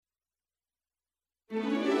In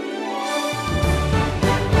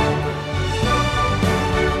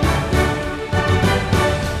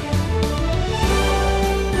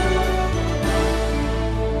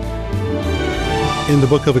the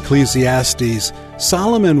book of Ecclesiastes,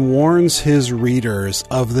 Solomon warns his readers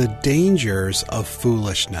of the dangers of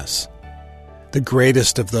foolishness. The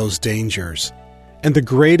greatest of those dangers, and the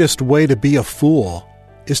greatest way to be a fool,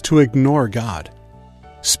 is to ignore God.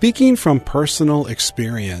 Speaking from personal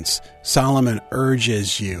experience, Solomon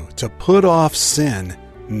urges you to put off sin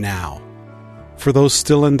now. For those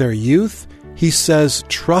still in their youth, he says,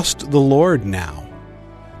 trust the Lord now.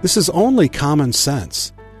 This is only common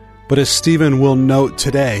sense. But as Stephen will note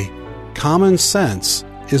today, common sense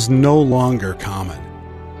is no longer common.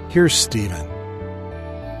 Here's Stephen.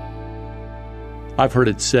 I've heard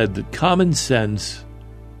it said that common sense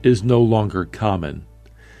is no longer common.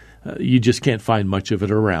 You just can't find much of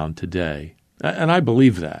it around today. And I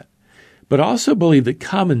believe that. But I also believe that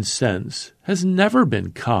common sense has never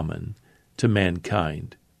been common to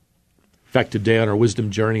mankind. In fact, today on our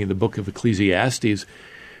wisdom journey in the book of Ecclesiastes,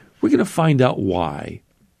 we're going to find out why.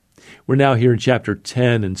 We're now here in chapter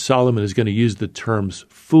 10, and Solomon is going to use the terms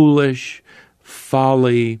foolish,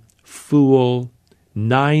 folly, fool,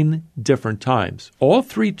 9 different times. All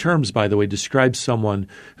 3 terms, by the way, describe someone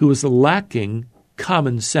who is lacking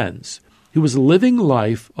common sense, who is living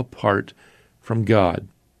life apart from God.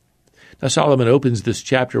 Now, Solomon opens this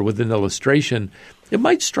chapter with an illustration. It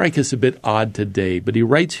might strike us a bit odd today, but he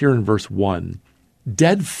writes here in verse 1,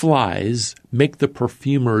 "Dead flies make the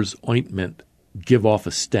perfumer's ointment give off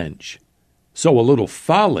a stench. So a little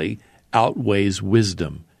folly outweighs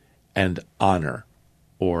wisdom and honor,"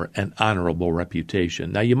 or an honorable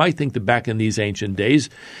reputation. Now, you might think that back in these ancient days,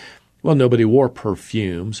 well, nobody wore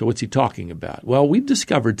perfume, so what's he talking about? Well, we've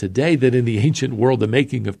discovered today that in the ancient world, the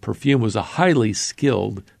making of perfume was a highly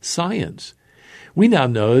skilled science. We now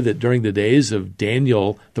know that during the days of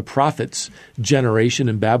Daniel, the prophet's generation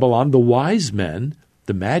in Babylon, the wise men,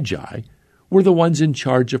 the Magi, were the ones in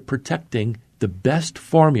charge of protecting the best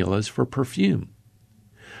formulas for perfume.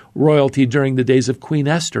 Royalty during the days of Queen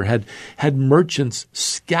Esther had merchants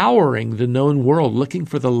scouring the known world looking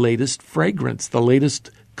for the latest fragrance, the latest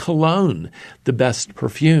cologne, the best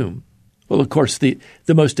perfume. Well, of course, the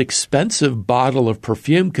most expensive bottle of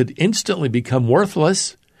perfume could instantly become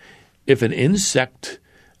worthless if an insect,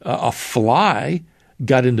 a fly,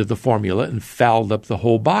 got into the formula and fouled up the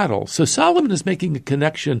whole bottle. So Solomon is making a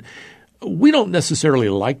connection we don't necessarily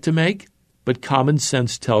like to make, but common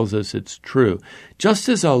sense tells us it's true. Just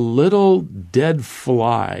as a little dead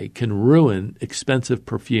fly can ruin expensive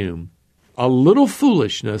perfume, a little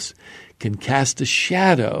foolishness can cast a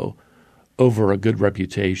shadow over a good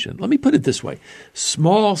reputation. Let me put it this way.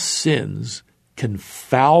 Small sins can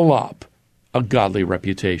foul up a godly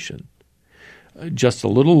reputation. Just a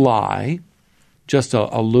little lie, just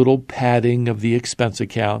a little padding of the expense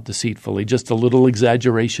account deceitfully, just a little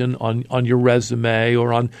exaggeration on your resume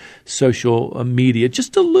or on social media,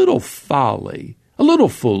 just a little folly, a little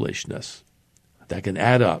foolishness, that can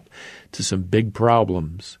add up to some big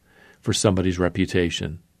problems for somebody's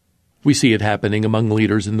reputation. We see it happening among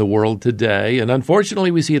leaders in the world today, and unfortunately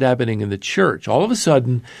we see it happening in the church. All of a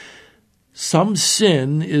sudden, some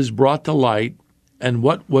sin is brought to light, and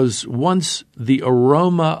what was once the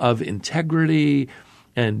aroma of integrity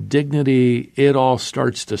and dignity, it all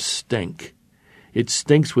starts to stink. It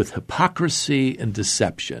stinks with hypocrisy and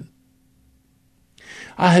deception.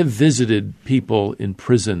 I have visited people in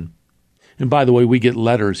prison. And by the way, we get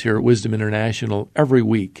letters here at Wisdom International every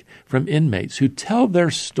week from inmates who tell their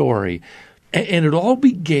story. And it all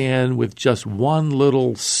began with just one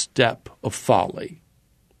little step of folly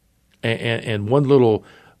and one little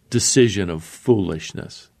decision of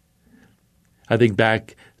foolishness. I think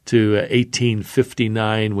back to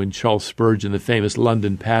 1859 when Charles Spurgeon, the famous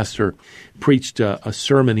London pastor, preached a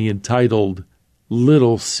sermon he entitled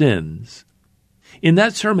Little Sins. In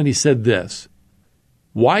that sermon he said this: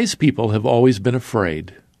 "Wise people have always been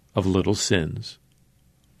afraid of little sins.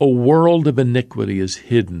 A world of iniquity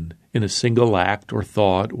is hidden in a single act or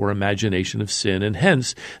thought or imagination of sin, and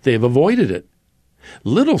hence they have avoided it.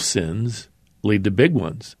 Little sins lead to big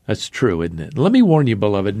ones." That's true, isn't it? Let me warn you,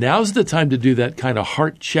 beloved, now's the time to do that kind of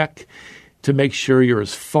heart check to make sure you're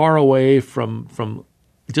as far away from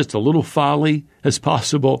just a little folly as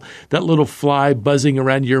possible. That little fly buzzing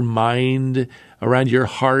around your mind, around your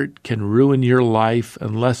heart, can ruin your life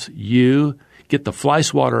unless you get the fly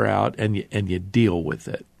swatter out and you deal with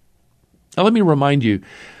it. Now, let me remind you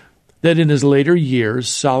that in his later years,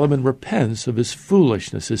 Solomon repents of his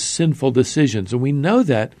foolishness, his sinful decisions. And we know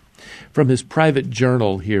that from his private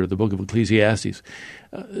journal here, the book of Ecclesiastes.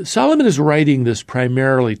 Solomon is writing this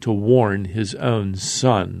primarily to warn his own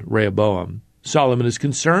son, Rehoboam. Solomon is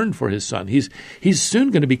concerned for his son. He's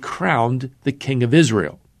soon going to be crowned the king of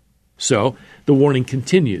Israel. So the warning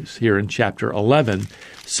continues here in chapter 11.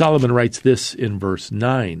 Solomon writes this in verse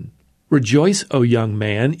 9. Rejoice, O young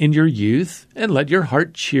man, in your youth, and let your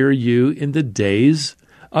heart cheer you in the days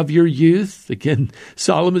of your youth. Again,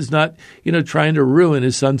 Solomon's not, trying to ruin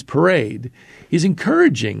his son's parade. He's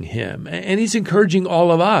encouraging him, and he's encouraging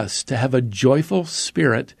all of us to have a joyful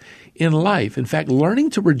spirit in life. In fact, learning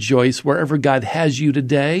to rejoice wherever God has you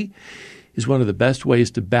today is one of the best ways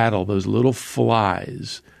to battle those little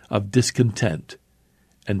flies of discontent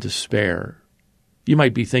and despair. You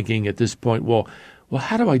might be thinking at this point, well,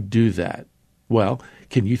 how do I do that? Well,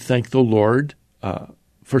 can you thank the Lord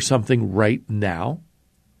for something right now?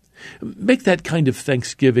 Make that kind of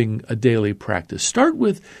thanksgiving a daily practice. Start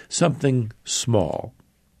with something small.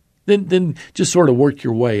 Then just sort of work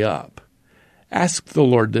your way up. Ask the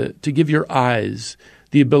Lord to give your eyes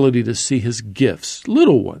the ability to see his gifts,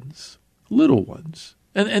 little ones,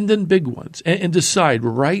 and then big ones. And decide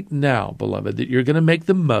right now, beloved, that you're going to make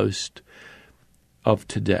the most of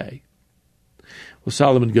today. Well,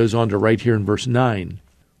 Solomon goes on to write here in verse 9,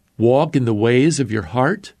 walk in the ways of your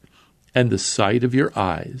heart and the sight of your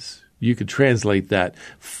eyes. You could translate that,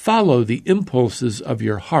 follow the impulses of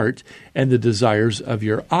your heart and the desires of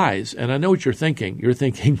your eyes. And I know what you're thinking. You're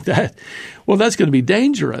thinking that, that's going to be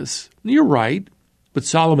dangerous. You're right. But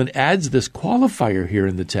Solomon adds this qualifier here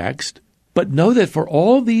in the text. But know that for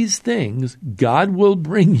all these things, God will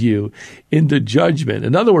bring you into judgment.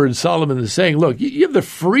 In other words, Solomon is saying, look, you have the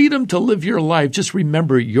freedom to live your life. Just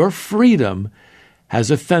remember, your freedom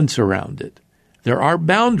has a fence around it. There are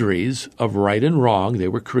boundaries of right and wrong. They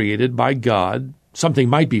were created by God. Something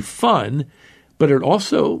might be fun, but it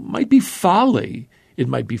also might be folly. It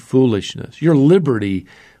might be foolishness. Your liberty,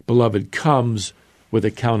 beloved, comes with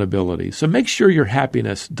accountability. So make sure your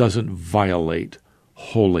happiness doesn't violate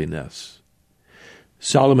holiness.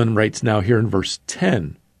 Solomon writes now here in verse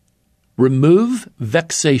 10, remove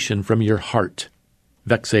vexation from your heart.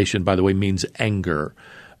 Vexation, by the way, means anger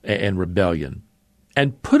and rebellion.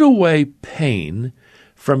 And put away pain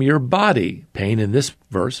from your body. Pain in this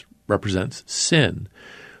verse represents sin.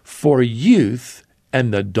 For youth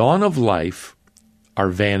and the dawn of life are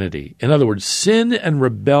vanity. In other words, sin and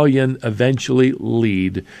rebellion eventually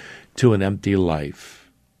lead to an empty life.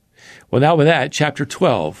 Well, now with that, chapter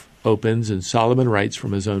 12 opens, and Solomon writes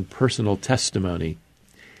from his own personal testimony.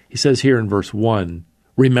 He says here in verse 1,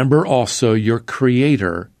 remember also your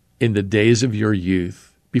Creator in the days of your youth,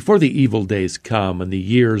 before the evil days come and the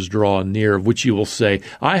years draw near, of which you will say,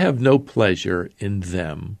 I have no pleasure in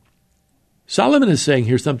them. Solomon is saying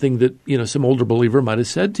here something that, some older believer might have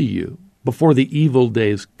said to you. Before the evil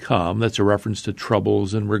days come, that's a reference to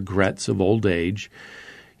troubles and regrets of old age.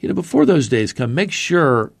 Before those days come, make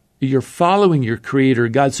sure you're following your Creator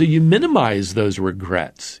God so you minimize those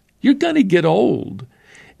regrets. You're going to get old.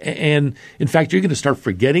 And in fact, you're going to start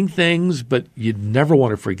forgetting things, but you'd never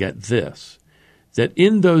want to forget this, that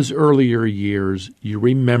in those earlier years, you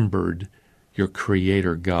remembered your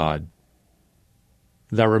Creator God.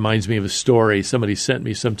 That reminds me of a story somebody sent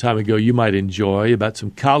me some time ago you might enjoy about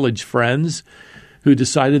some college friends who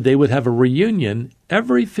decided they would have a reunion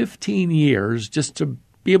every 15 years just to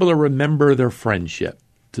be able to remember their friendship,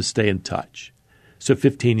 to stay in touch. So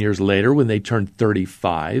 15 years later, when they turned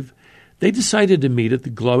 35, they decided to meet at the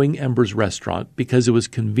Glowing Embers restaurant because it was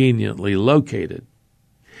conveniently located.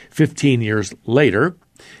 15 years later,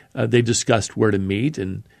 they discussed where to meet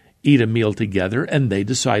and eat a meal together, and they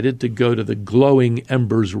decided to go to the Glowing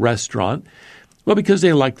Embers restaurant, because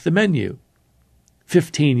they liked the menu.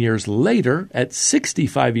 15 years later, at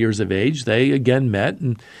 65 years of age, they again met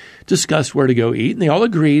and discussed where to go eat, and they all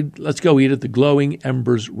agreed, let's go eat at the Glowing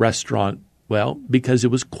Embers restaurant, because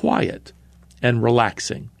it was quiet and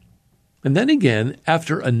relaxing. And then again,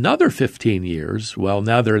 after another 15 years,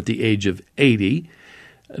 now they're at the age of 80,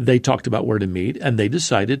 they talked about where to meet, and they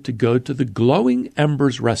decided to go to the Glowing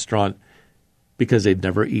Embers restaurant because they'd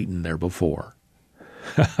never eaten there before.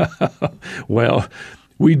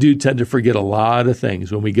 We do tend to forget a lot of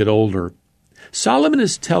things when we get older. Solomon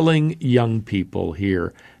is telling young people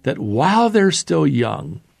here that while they're still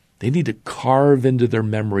young, they need to carve into their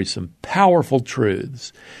memory some powerful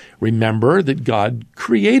truths. Remember that God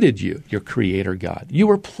created you, your Creator God. You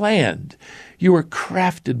were planned. You were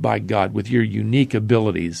crafted by God with your unique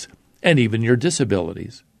abilities and even your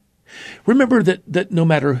disabilities. Remember that no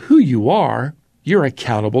matter who you are, you're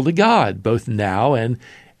accountable to God, both now and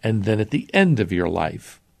then at the end of your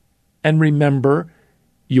life. And remember,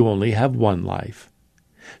 you only have one life.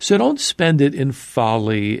 So don't spend it in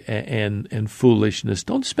folly and foolishness.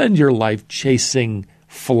 Don't spend your life chasing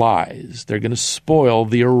flies. They're going to spoil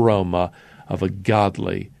the aroma of a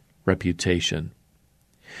godly reputation.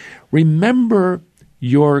 Remember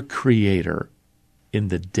your Creator in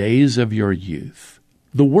the days of your youth.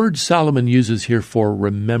 The word Solomon uses here for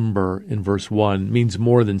remember in verse 1 means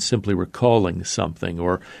more than simply recalling something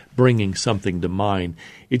or bringing something to mind.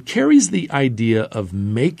 It carries the idea of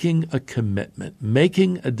making a commitment,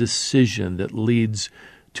 making a decision that leads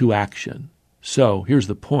to action. So here's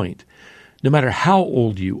the point. No matter how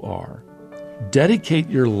old you are, dedicate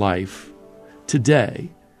your life today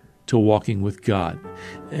to walking with God.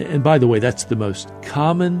 And by the way, that's the most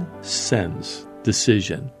common sense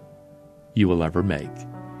decision you will ever make.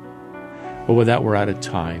 Well, with that, we're out of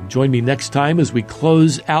time. Join me next time as we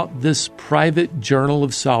close out this private journal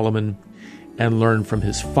of Solomon and learn from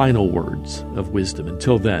his final words of wisdom.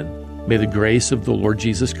 Until then, may the grace of the Lord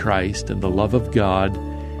Jesus Christ and the love of God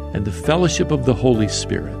and the fellowship of the Holy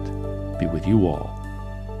Spirit be with you all.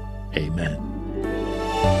 Amen.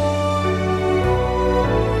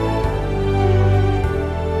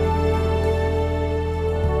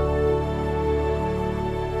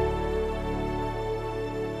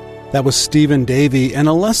 That was Stephen Davey and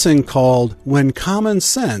a lesson called When Common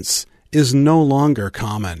Sense is No Longer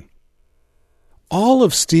Common. All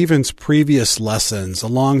of Stephen's previous lessons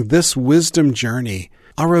along this wisdom journey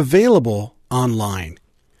are available online.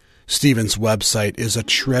 Stephen's website is a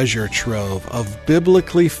treasure trove of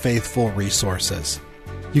biblically faithful resources.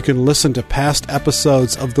 You can listen to past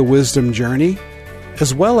episodes of the Wisdom Journey,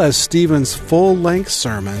 as well as Stephen's full-length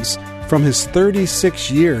sermons from his 36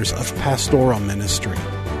 years of pastoral ministry.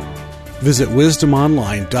 Visit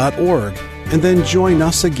wisdomonline.org and then join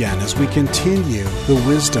us again as we continue the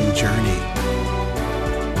Wisdom Journey.